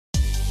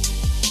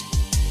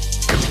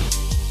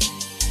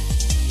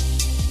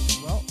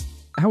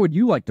how would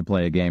you like to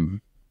play a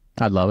game?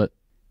 I'd love it.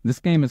 This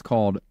game is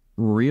called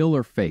Real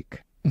or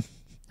Fake.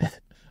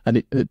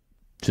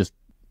 Just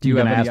Do you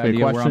have any ask me a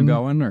idea where question? I'm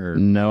going? Or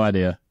No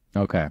idea.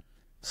 okay,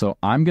 so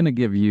I'm gonna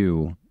give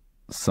you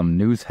some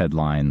news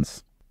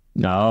headlines,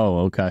 Oh,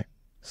 okay.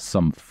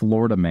 some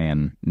Florida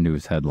man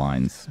news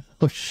headlines,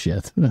 Oh,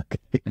 shit.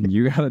 Okay. and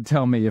you gotta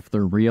tell me if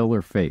they're real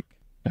or fake.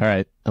 All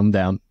right. I'm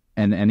down.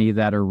 And any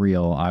that are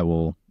real, I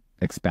will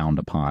expound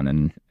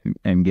upon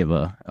and give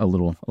a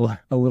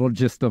little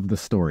gist of the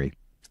story.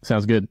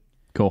 Sounds good.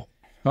 Cool.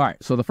 All right,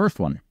 so the first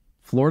one.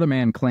 Florida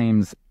man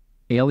claims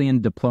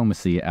alien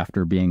diplomacy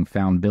after being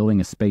found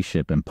building a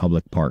spaceship in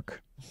public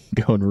park.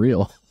 Going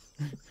real.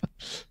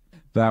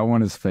 That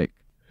one is fake.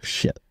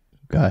 Shit.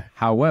 Okay.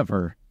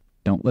 However,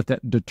 don't let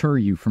that deter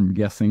you from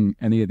guessing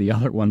any of the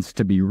other ones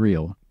to be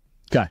real.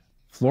 Okay.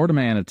 Florida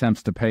man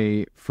attempts to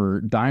pay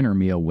for diner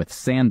meal with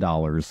sand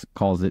dollars,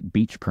 calls it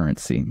beach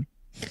currency.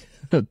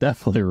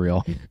 Definitely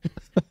real.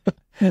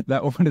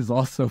 That one is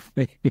also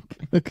fake.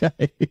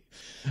 Okay.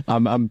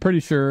 I'm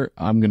pretty sure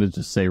I'm going to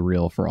just say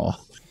real for all.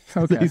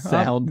 Okay. They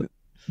sound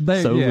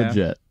yeah.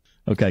 legit.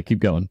 Okay, keep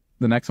going.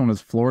 The next one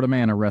is Florida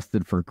man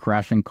arrested for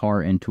crashing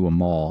car into a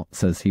mall,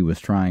 says he was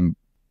trying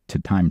to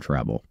time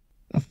travel.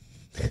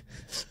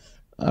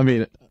 I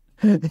mean,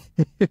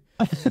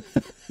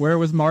 Where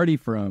was Marty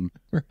from?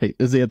 right.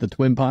 Is he at the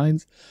Twin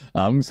Pines?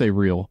 I'm going to say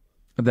real.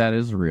 That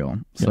is real.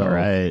 So All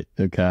right.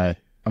 Okay.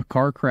 a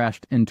car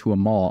crashed into a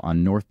mall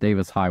on North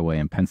Davis Highway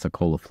in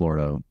Pensacola,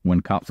 Florida.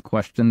 When cops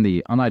questioned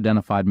the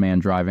unidentified man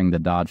driving the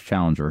Dodge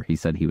Challenger, he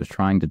said he was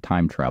trying to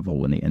time travel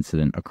when the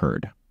incident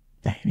occurred.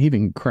 Dang, he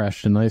even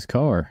crashed a nice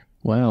car.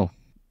 Wow.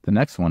 The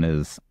next one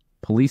is,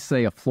 police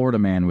say a Florida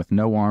man with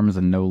no arms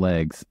and no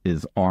legs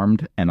is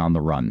armed and on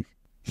the run.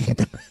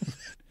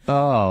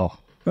 Oh.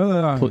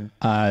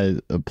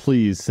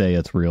 Please say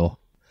it's real.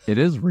 It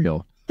is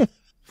real.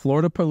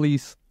 Florida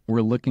police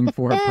were looking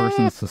for a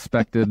person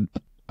suspected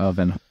of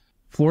a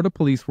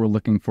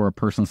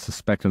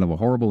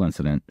horrible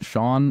incident.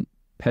 Sean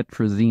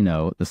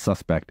Petrosino, the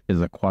suspect,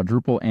 is a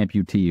quadruple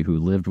amputee who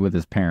lived with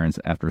his parents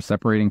after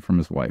separating from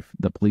his wife.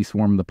 The police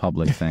warned the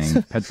public, saying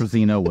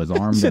Petrosino was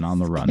armed and on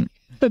the run.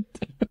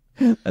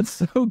 That's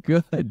so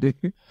good,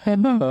 dude.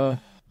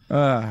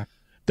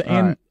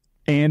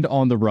 And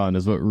on the run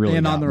is what really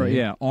And got on the me. run,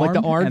 yeah. Like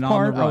the Armed armed and on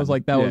part, the I was run.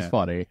 like, that was Yeah.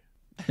 funny.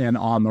 And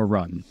on the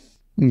run.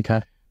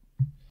 Okay.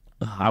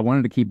 I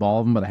wanted to keep all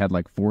of them, but I had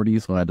like 40,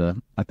 so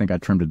I think I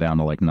trimmed it down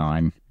to like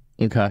 9.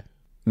 Okay.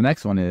 The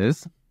next one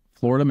is,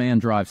 Florida man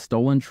drives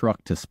stolen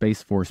truck to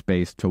Space Force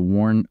Base to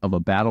warn of a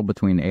battle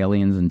between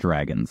aliens and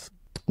dragons.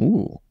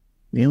 Ooh.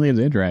 Aliens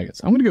and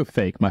dragons. I'm going to go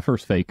fake. My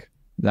first fake.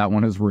 That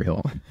one is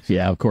real.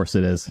 Yeah, of course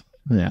it is.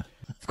 Yeah.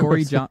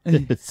 Corey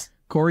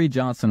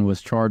Johnson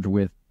was charged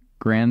with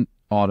grand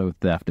auto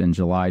theft in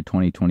July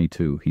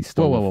 2022. He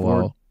stole a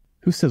Ford. Whoa.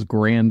 Who says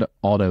grand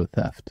auto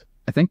theft?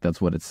 I think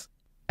that's what it's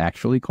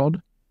actually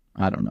called.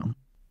 I don't know.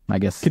 I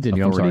guess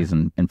Continue, I'm authorities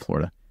in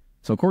Florida.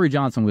 So Corey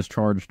Johnson was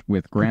charged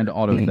with grand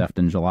auto theft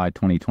in July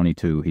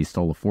 2022. He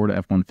stole a Ford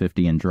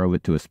F-150 and drove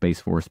it to a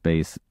Space Force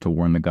base to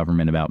warn the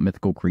government about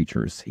mythical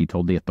creatures. He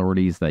told the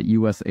authorities that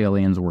U.S.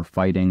 aliens were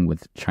fighting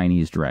with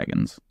Chinese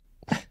dragons.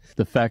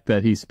 The fact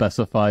that he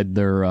specified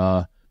their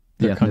country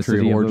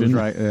ethnicity of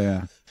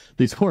origin.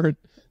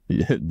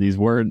 Yeah. These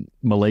weren't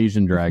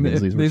Malaysian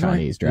dragons. These were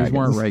Chinese dragons. These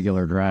weren't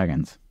regular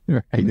dragons.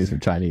 Right, these are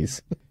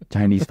Chinese.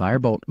 Chinese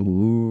firebolt.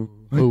 Ooh.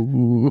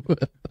 Ooh.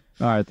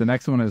 All right, the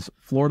next one is,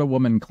 Florida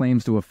woman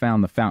claims to have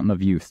found the fountain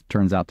of youth.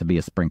 Turns out to be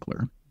a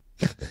sprinkler.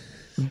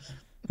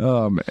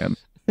 Oh, man.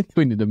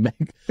 We need to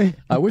make.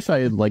 I wish I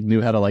had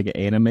knew how to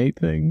animate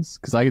things,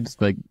 because I could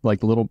just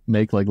make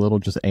little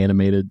just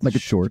animated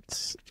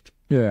shorts,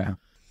 Yeah.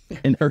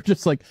 and her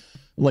just like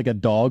a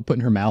dog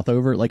putting her mouth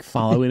over it,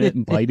 following it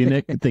and biting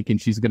it, thinking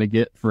she's gonna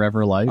get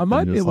forever life. I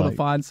might be able to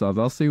find some.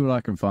 I'll see what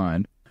I can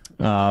find.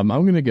 I'm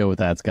gonna go with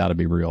that. It's got to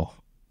be real.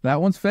 That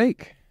one's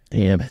fake.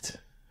 Damn it.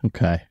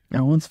 Okay.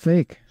 That one's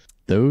fake.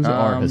 Those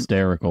are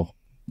hysterical.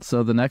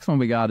 So the next one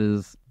we got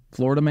is,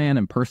 Florida man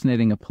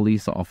impersonating a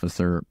police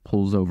officer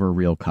pulls over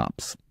real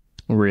cops.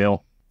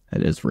 Real.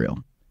 It is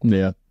real.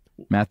 Yeah.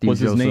 Matthew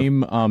Was Joseph, his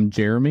name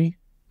Jeremy?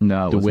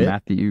 No, it was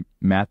DeWitt?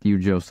 Matthew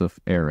Joseph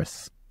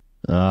Aris.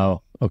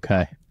 Oh,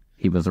 okay.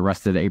 He was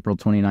arrested April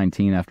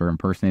 2019 after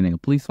impersonating a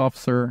police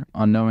officer,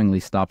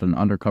 unknowingly stopped an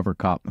undercover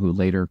cop who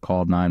later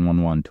called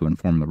 911 to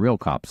inform the real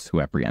cops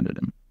who apprehended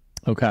him.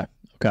 Okay.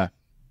 Because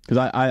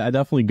I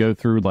definitely go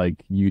through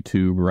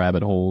YouTube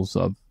rabbit holes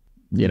of,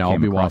 I'll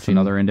be watching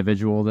another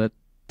individual that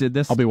did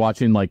this. I'll be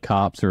watching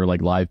cops or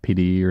live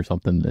PD or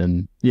something.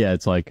 And yeah,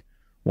 it's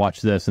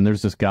watch this. And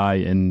there's this guy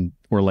in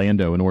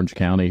Orlando in Orange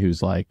County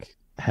who's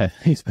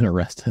he's been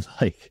arrested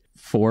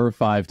 4 or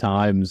 5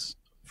 times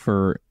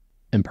for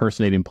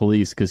impersonating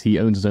police, because he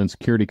owns his own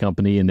security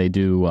company and they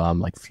do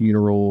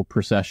funeral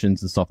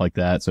processions and stuff like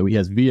that. So he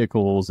has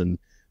vehicles and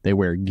they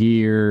wear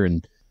gear,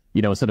 and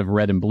instead of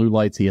red and blue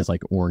lights, he has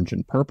orange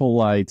and purple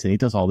lights, and he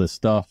does all this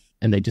stuff,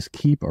 and they just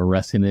keep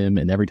arresting him.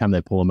 And every time they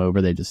pull him over,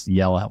 they just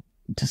yell out,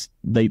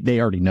 they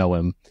already know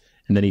him,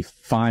 And then he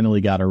finally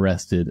got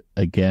arrested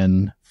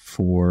again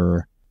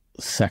for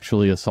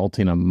sexually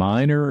assaulting a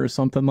minor or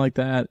something like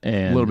that.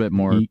 And a little bit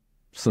more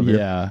severe.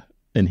 Yeah.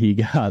 And he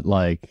got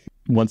like,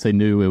 once they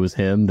knew it was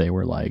him, they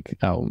were like,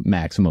 oh,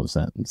 maximum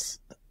sentence.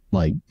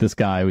 Like, this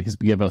guy, he's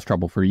been giving us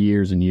trouble for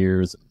years and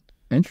years.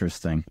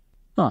 Interesting.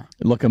 Huh.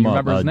 Look him You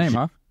up. remember his name,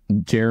 huh?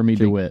 Jeremy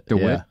DeWitt.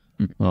 DeWitt?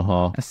 Yeah.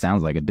 Uh-huh. That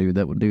sounds like a dude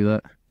that would do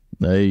that.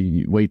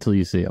 Hey, wait till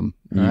you see him.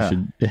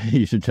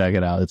 You should check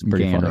it out. It's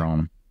pretty Gander funny. on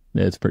him.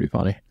 It's pretty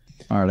funny.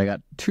 All right, I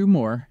got 2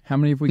 more. How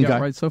many have we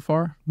got right so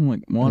far?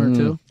 Like 1 or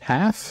 2?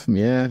 Half?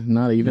 Yeah,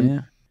 not even.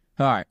 Yeah.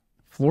 All right.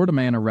 Florida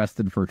man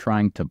arrested for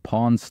trying to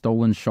pawn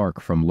stolen shark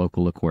from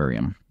local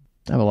aquarium.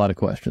 I have a lot of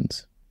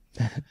questions.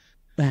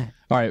 All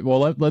right, well,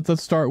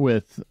 let's start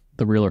with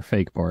the real or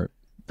fake part.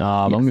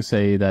 I'm going to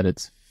say that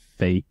it's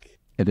fake.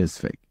 It is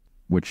fake,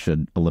 which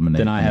should eliminate.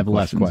 Then I have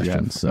less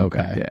questions. questions.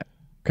 Okay. Yeah.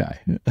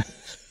 Okay.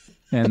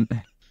 And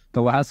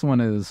the last one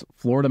is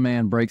Florida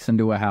man breaks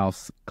into a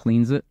house,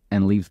 cleans it,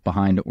 and leaves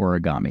behind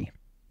origami.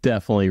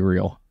 Definitely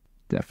real.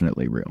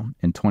 Definitely real.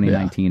 In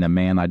 2019, a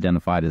man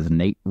identified as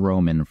Nate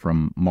Roman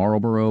from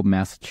Marlborough,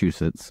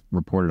 Massachusetts,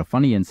 reported a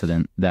funny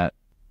incident that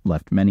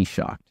left many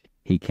shocked.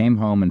 He came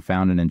home and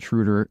found an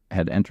intruder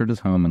had entered his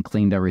home and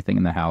cleaned everything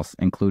in the house,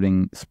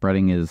 including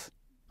spreading his,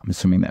 I'm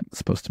assuming that's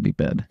supposed to be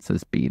bed, it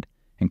says bead,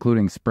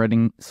 including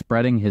spreading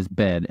his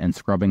bed and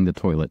scrubbing the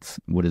toilets.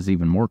 What is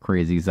even more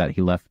crazy is that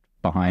he left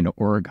behind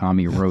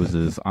origami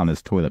roses on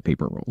his toilet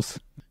paper rolls.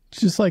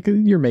 Just like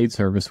your maid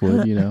service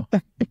would, you know.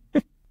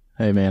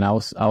 Hey man, I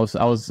was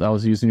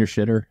using your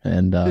shitter,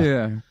 and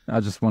I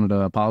just wanted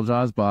to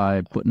apologize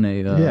by putting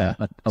a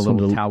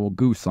little towel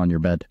goose on your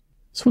bed.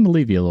 Just wanted to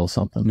leave you a little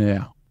something.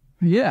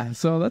 Yeah.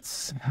 So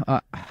that's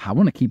I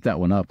want to keep that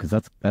one up because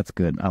that's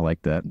good. I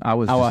like that.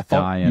 I thought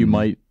dying. You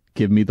might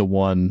give me the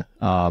one.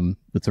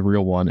 It's a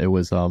real one. It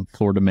was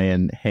Florida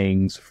man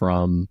hangs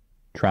from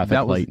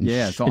traffic light and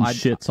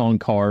shits on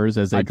cars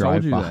as they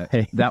drive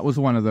by. That was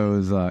one of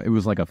those. It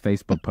was like a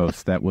Facebook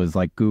post that was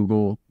like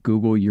Google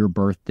your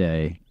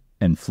birthday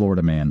and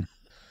Florida man,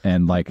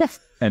 and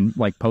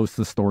post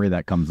the story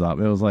that comes up.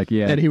 It was like,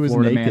 and he was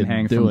Florida naked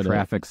man hangs from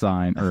traffic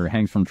sign or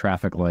hangs from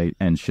traffic light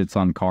and shits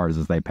on cars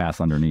as they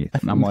pass underneath.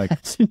 And I'm like,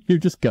 you're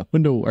just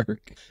going to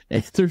work.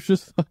 And there's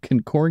just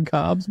fucking corn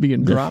cobs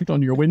being dropped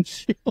on your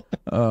windshield.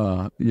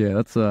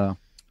 That's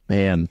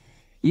man.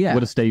 Yeah.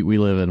 What a state we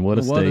live in. What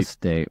a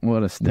state.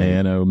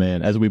 Man, oh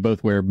man. As we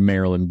both wear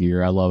Maryland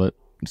gear. I love it.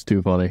 It's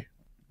too funny.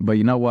 But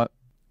you know what?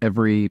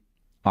 Every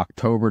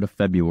October to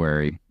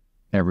February,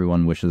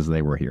 everyone wishes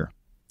they were here.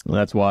 Well,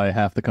 that's why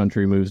half the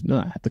country moves,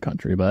 not half the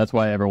country, but that's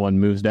why everyone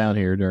moves down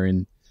here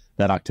during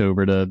that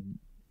October to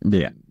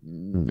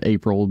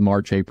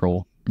March,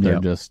 April. They're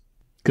just,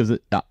 because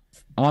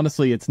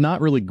honestly, it's not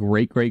really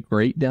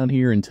great down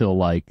here until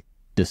like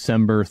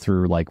December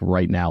through like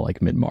right now,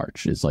 like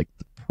mid-March is like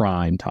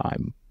prime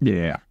time.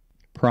 Yeah.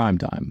 Prime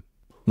time.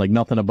 Like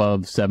nothing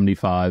above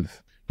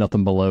 75,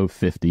 nothing below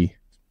 50.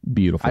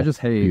 Beautiful. I just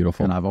hate,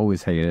 and I've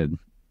always hated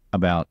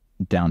about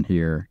down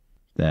here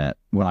that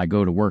when I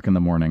go to work in the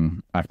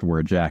morning, I have to wear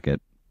a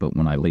jacket, but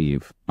when I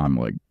leave, I'm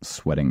like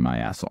sweating my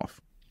ass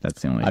off.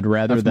 That's the only. I'd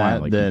rather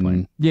that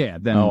than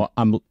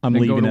I'm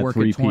leaving at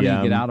 3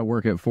 p.m. Get out of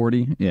work at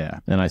 40.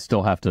 Yeah, and I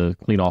still have to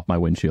clean off my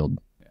windshield.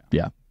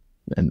 Yeah,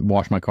 and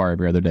wash my car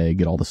every other day,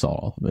 get all the salt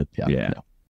off of it. Yeah.